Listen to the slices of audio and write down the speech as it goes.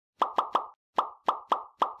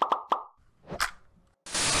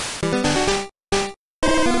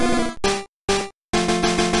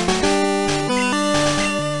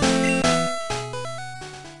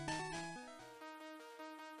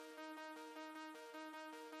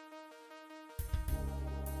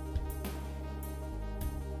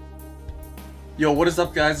Yo, what is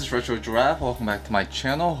up guys, it's Retro Giraffe. Welcome back to my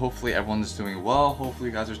channel. Hopefully everyone is doing well. Hopefully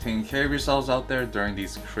you guys are taking care of yourselves out there during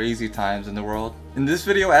these crazy times in the world. In this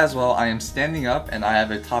video as well, I am standing up and I have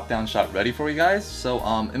a top-down shot ready for you guys. So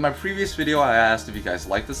in my previous video I asked if you guys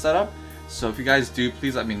like the setup. So if you guys do,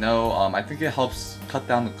 please let me know. I think it helps cut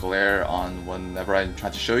down the glare on whenever I try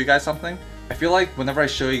to show you guys something. I feel like whenever I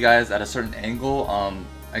show you guys at a certain angle,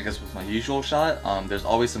 I guess with my usual shot, there's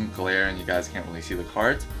always some glare and you guys can't really see the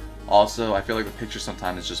cards. Also, I feel like the picture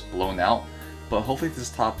sometimes is just blown out, but hopefully this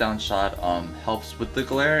top-down shot helps with the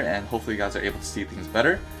glare and hopefully you guys are able to see things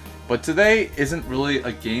better. But today isn't really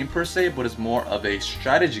a game per se, but it's more of a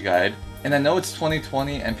strategy guide. And I know it's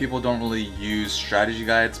 2020 and people don't really use strategy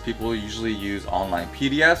guides. People usually use online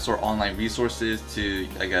PDFs or online resources to,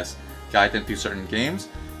 I guess, guide them through certain games.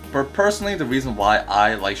 But personally, the reason why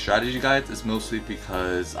I like strategy guides is mostly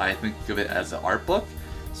because I think of it as an art book.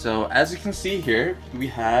 So as you can see here, we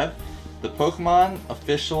have the Pokemon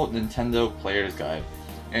Official Nintendo Player's Guide.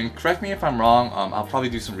 And correct me if I'm wrong, I'll probably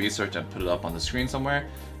do some research and put it up on the screen somewhere.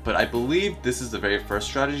 But I believe this is the very first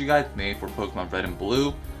strategy guide made for Pokemon Red and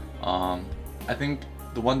Blue. I think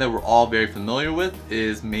the one that we're all very familiar with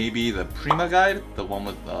is maybe the Prima guide, the one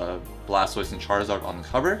with Blastoise and Charizard on the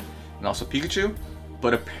cover, and also Pikachu.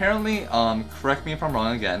 But apparently, correct me if I'm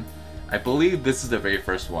wrong again, I believe this is the very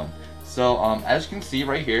first one. So as you can see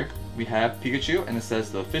right here, we have Pikachu and it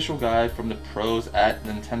says the official guide from the pros at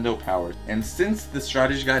Nintendo Powered. And since the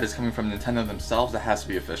strategy guide is coming from Nintendo themselves, it has to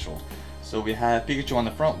be official. So we have Pikachu on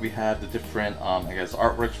the front, we have the different, I guess,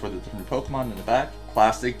 artworks for the different Pokemon in the back.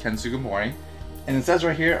 Classic Sugimori. And it says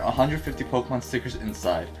right here, 150 Pokemon stickers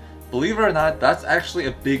inside. Believe it or not, that's actually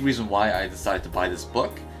a big reason why I decided to buy this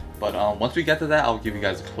book. But once we get to that, I'll give you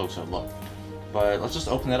guys a closer look. But let's just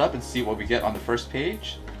open it up and see what we get on the first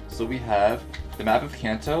page. So we have the map of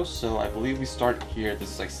Kanto. So I believe we start here.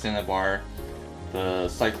 This is like Cinnabar, the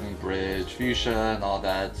cycling bridge, Fuchsia, and all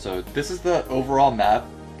that. So this is the overall map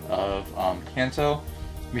of Kanto.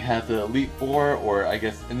 We have the Elite Four, or I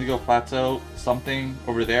guess Indigo Plateau, something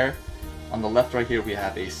over there. On the left right here, we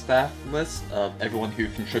have a staff list of everyone who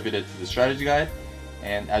contributed to the strategy guide.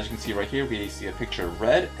 And as you can see right here, we see a picture of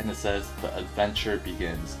Red, and it says the adventure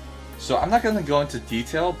begins. So I'm not going to go into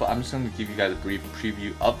detail, but I'm just going to give you guys a brief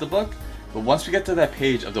preview of the book. But once we get to that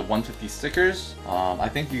page of the 150 stickers, I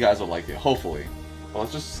think you guys will like it, hopefully. But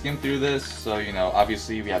let's just skim through this. So, you know,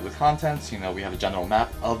 obviously we have the contents, you know, we have a general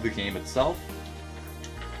map of the game itself.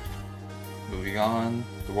 Moving on,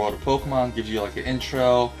 the world of Pokemon gives you like an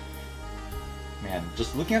intro. Man,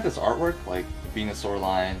 just looking at this artwork, like the Venusaur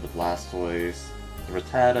line, the Blastoise, the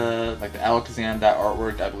Rattata, like the Alakazam, that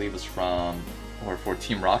artwork I believe is from, or for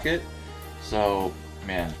Team Rocket. So,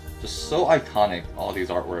 man, just so iconic, all these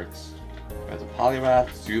artworks. We have the Poliwrath,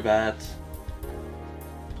 Zubat.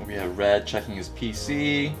 We have Red checking his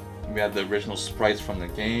PC. We have the original sprites from the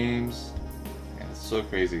games. Man, it's so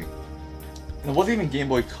crazy. And it wasn't even Game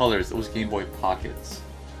Boy Colors, it was Game Boy Pockets.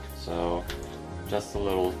 So, just a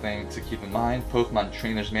little thing to keep in mind. Pokemon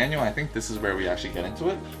Trainer's Manual, I think this is where we actually get into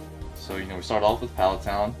it. So, you know, we start off with Pallet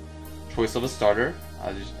Town. Choice of a starter,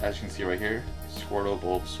 as you can see right here. Squirtle,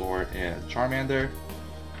 Bulbasaur, and Charmander.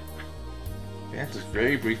 Yeah, just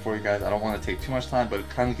very brief for you guys. I don't want to take too much time, but it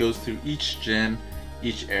kind of goes through each gym,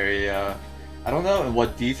 each area. I don't know in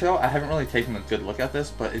what detail. I haven't really taken a good look at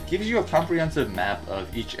this, but it gives you a comprehensive map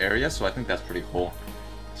of each area, so I think that's pretty cool.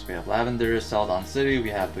 So we have Lavender, Celadon City. We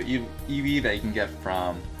have the Eevee that you can get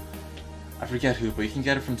from, I forget who, but you can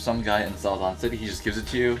get it from some guy in Celadon City. He just gives it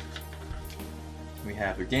to you. We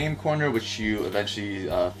have the game corner, which you eventually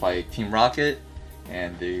fight Team Rocket,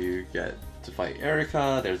 and you get to fight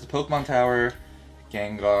Erica. There's the Pokemon Tower,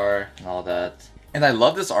 Gengar, and all that. And I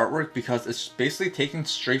love this artwork because it's basically taken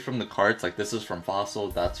straight from the cards. Like this is from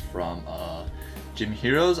Fossil, that's from Gym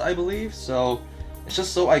Heroes, I believe. So it's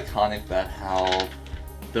just so iconic that how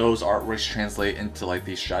those artworks translate into like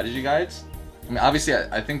these strategy guides. I mean, obviously,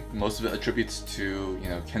 I think most of it attributes to, you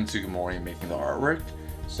know, Ken Sugimori making the artwork.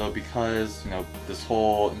 So because, you know, this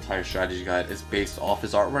whole entire strategy guide is based off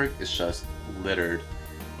his artwork, it's just littered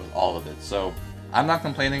with all of it. So I'm not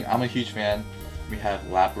complaining, I'm a huge fan. We have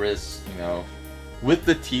Lapras, you know, with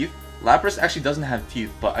the teeth. Lapras actually doesn't have teeth,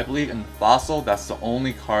 but I believe in Fossil, that's the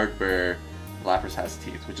only card where Lapras has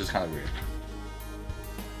teeth, which is kind of weird.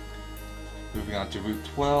 Moving on to Route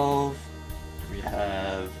 12, we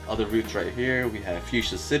have other routes right here. We have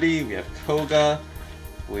Fuchsia City, we have Koga.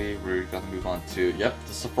 We're gonna move on to, yep,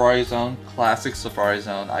 the Safari Zone, classic Safari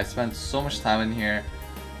Zone. I spent so much time in here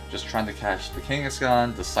just trying to catch the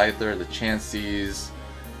Kangaskhan, the Scyther, the Chanseys,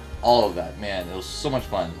 all of that. Man, it was so much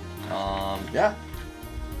fun. Yeah,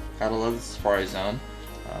 gotta love the Safari Zone.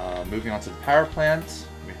 Moving on to the power plant,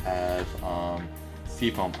 we have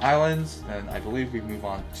Seafoam Islands, and I believe we move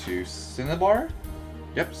on to Cinnabar.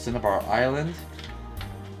 Yep, Cinnabar Island,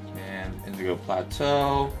 and Indigo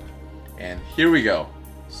Plateau, and here we go.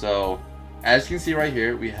 So, as you can see right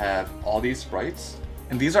here, we have all these sprites,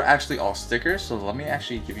 and these are actually all stickers, so let me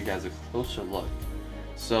actually give you guys a closer look.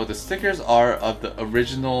 So the stickers are of the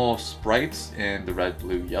original sprites in the red,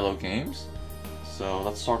 blue, yellow games. So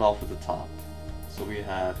let's start off with the top. So we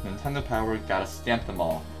have Nintendo Power, gotta stamp them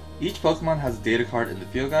all. Each Pokemon has a data card in the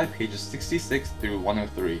field guide, pages 66 through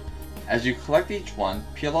 103. As you collect each one,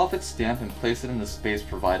 peel off its stamp and place it in the space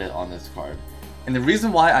provided on this card. And the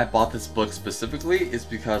reason why I bought this book specifically is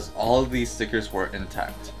because all of these stickers were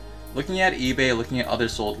intact. Looking at eBay, looking at other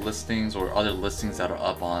sold listings or other listings that are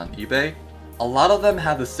up on eBay, a lot of them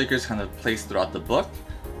have the stickers kind of placed throughout the book,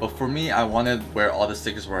 but for me I wanted where all the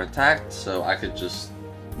stickers were intact, so I could just,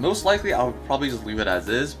 most likely I would probably just leave it as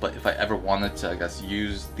is, but if I ever wanted to, I guess,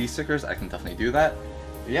 use these stickers, I can definitely do that.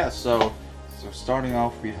 But yeah, so starting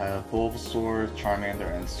off, we have Bulbasaur,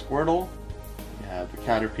 Charmander, and Squirtle. We have the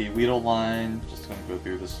Caterpie Weedle line. Just gonna go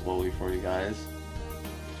through this slowly for you guys.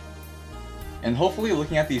 And hopefully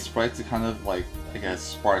looking at these sprites, it kind of like, I guess,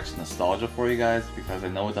 sparks nostalgia for you guys, because I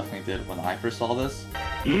know it definitely did when I first saw this.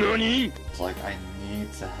 NANI? It's like, I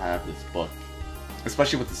need to have this book.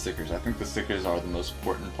 Especially with the stickers. I think the stickers are the most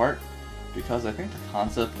important part, because I think the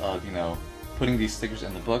concept of, you know, putting these stickers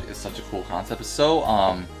in the book is such a cool concept. It's so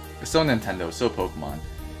Nintendo, so Pokemon.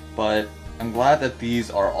 But I'm glad that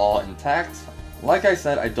these are all intact. Like I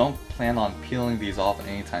said, I don't plan on peeling these off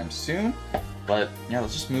anytime soon. But yeah,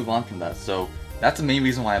 let's just move on from that. So that's the main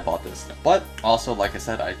reason why I bought this. But also, like I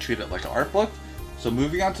said, I treat it like an art book. So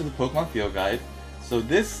moving on to the Pokemon Field Guide. So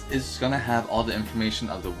this is gonna have all the information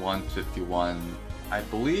of the 151, I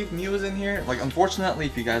believe Mew is in here. Like, unfortunately,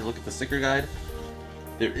 if you guys look at the sticker guide,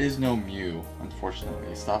 there is no Mew, unfortunately.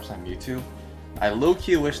 It stops on Mewtwo. I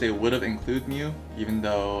low-key wish they would have included Mew, even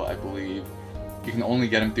though I believe you can only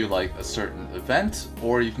get him through like a certain event,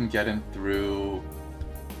 or you can get him through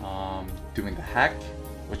doing the hack,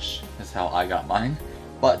 which is how I got mine.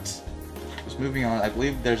 But just moving on, I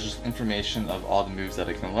believe there's just information of all the moves that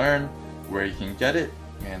I can learn, where you can get it,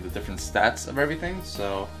 and the different stats of everything.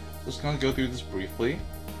 So just gonna go through this briefly.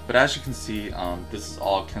 But as you can see, this is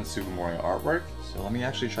all Ken Sugimori artwork. So let me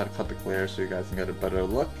actually try to cut the glare so you guys can get a better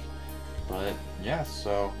look. But yeah,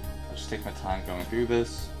 so I'll just take my time going through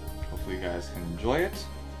this. Hopefully you guys can enjoy it.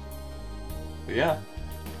 But yeah,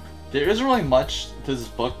 there isn't really much to this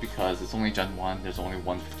book because it's only Gen 1, there's only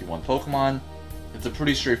 151 Pokemon. It's a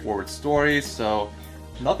pretty straightforward story, so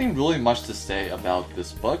nothing really much to say about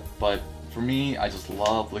this book, but for me, I just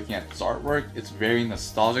love looking at this artwork. It's very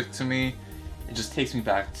nostalgic to me. It just takes me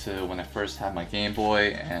back to when I first had my Game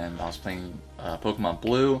Boy and I was playing Pokemon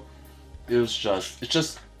Blue. It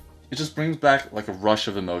just brings back like a rush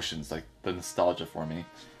of emotions, like the nostalgia for me.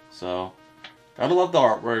 So, gotta love the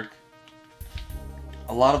artwork.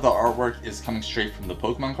 A lot of the artwork is coming straight from the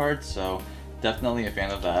Pokemon cards, so definitely a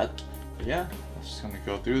fan of that. But yeah, I'm just gonna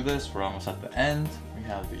go through this. We're almost at the end. We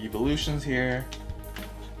have the evolutions here.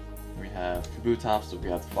 We have Kabutops, so we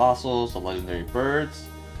have the fossils, the legendary birds.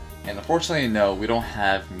 And unfortunately, no, we don't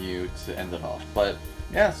have Mew to end it off. But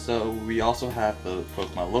yeah, so we also have the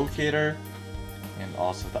Pokemon Locator, and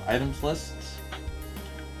also the items list,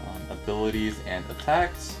 abilities and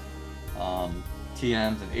attacks,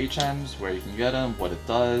 TMs and HMs, where you can get them, what it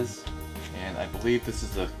does, and I believe this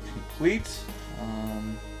is a complete,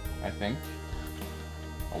 I think.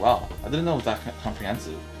 Oh wow, I didn't know it was that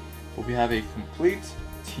comprehensive. But we have a complete,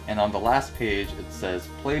 and on the last page it says,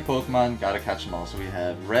 play Pokemon, gotta catch them all. So we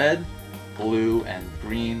have red, blue, and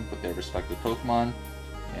green with their respective Pokemon,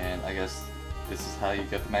 and I guess this is how you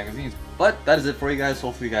get the magazines. But that is it for you guys.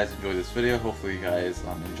 Hopefully you guys enjoyed this video. Hopefully you guys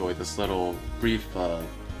enjoyed this little brief I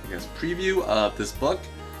guess preview of this book.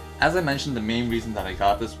 As I mentioned, the main reason that I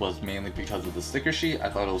got this was mainly because of the sticker sheet. I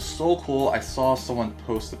thought it was so cool. I saw someone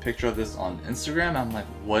post a picture of this on Instagram. I'm like,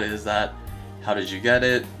 what is that? How did you get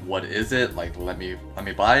it? What is it? Like, let me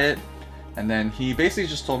buy it. And then he basically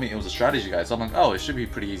just told me it was a strategy guide. So I'm like, oh, it should be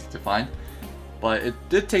pretty easy to find. But it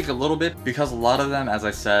did take a little bit because a lot of them, as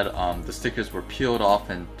I said, the stickers were peeled off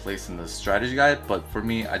and placed in the strategy guide. But for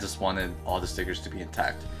me, I just wanted all the stickers to be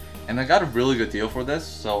intact. And I got a really good deal for this.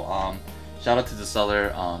 So shout out to the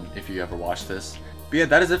seller if you ever watch this. But yeah,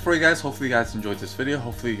 that is it for you guys. Hopefully you guys enjoyed this video.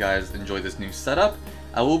 Hopefully you guys enjoyed this new setup.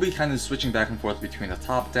 I will be kind of switching back and forth between the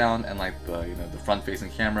top down and like the, you know, the front facing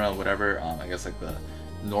camera, whatever. I guess like the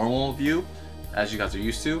normal view as you guys are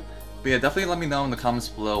used to. But yeah, definitely let me know in the comments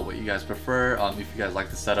below what you guys prefer, if you guys like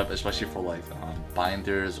the setup, especially for like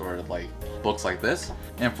binders or like books like this.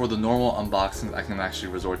 And for the normal unboxings, I can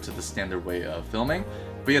actually resort to the standard way of filming.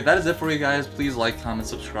 But yeah, that is it for you guys. Please like, comment,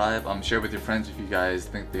 subscribe, share with your friends if you guys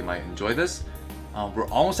think they might enjoy this. We're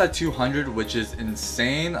almost at 200, which is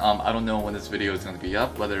insane. I don't know when this video is going to be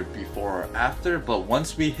up, whether before or after, but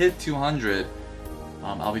once we hit 200,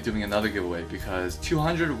 I'll be doing another giveaway, because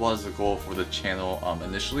 200 was the goal for the channel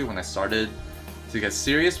initially when I started to get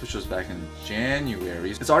serious, which was back in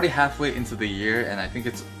January. It's already halfway into the year, and I think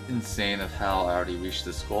it's insane of how I already reached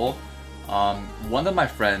this goal. One of my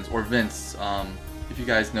friends, or Vince, if you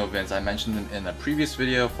guys know Vince, I mentioned him in a previous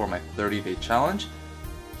video for my 30-day challenge.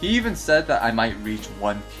 He even said that I might reach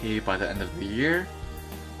 1K by the end of the year.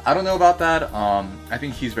 I don't know about that. I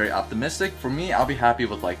think he's very optimistic. For me, I'll be happy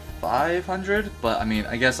with like 500, but I mean,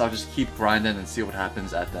 I guess I'll just keep grinding and see what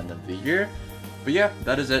happens at the end of the year. But yeah,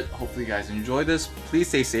 that is it. Hopefully you guys enjoy this. Please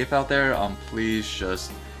stay safe out there. Please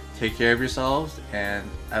just take care of yourselves. And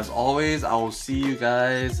as always, I will see you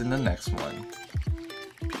guys in the next one.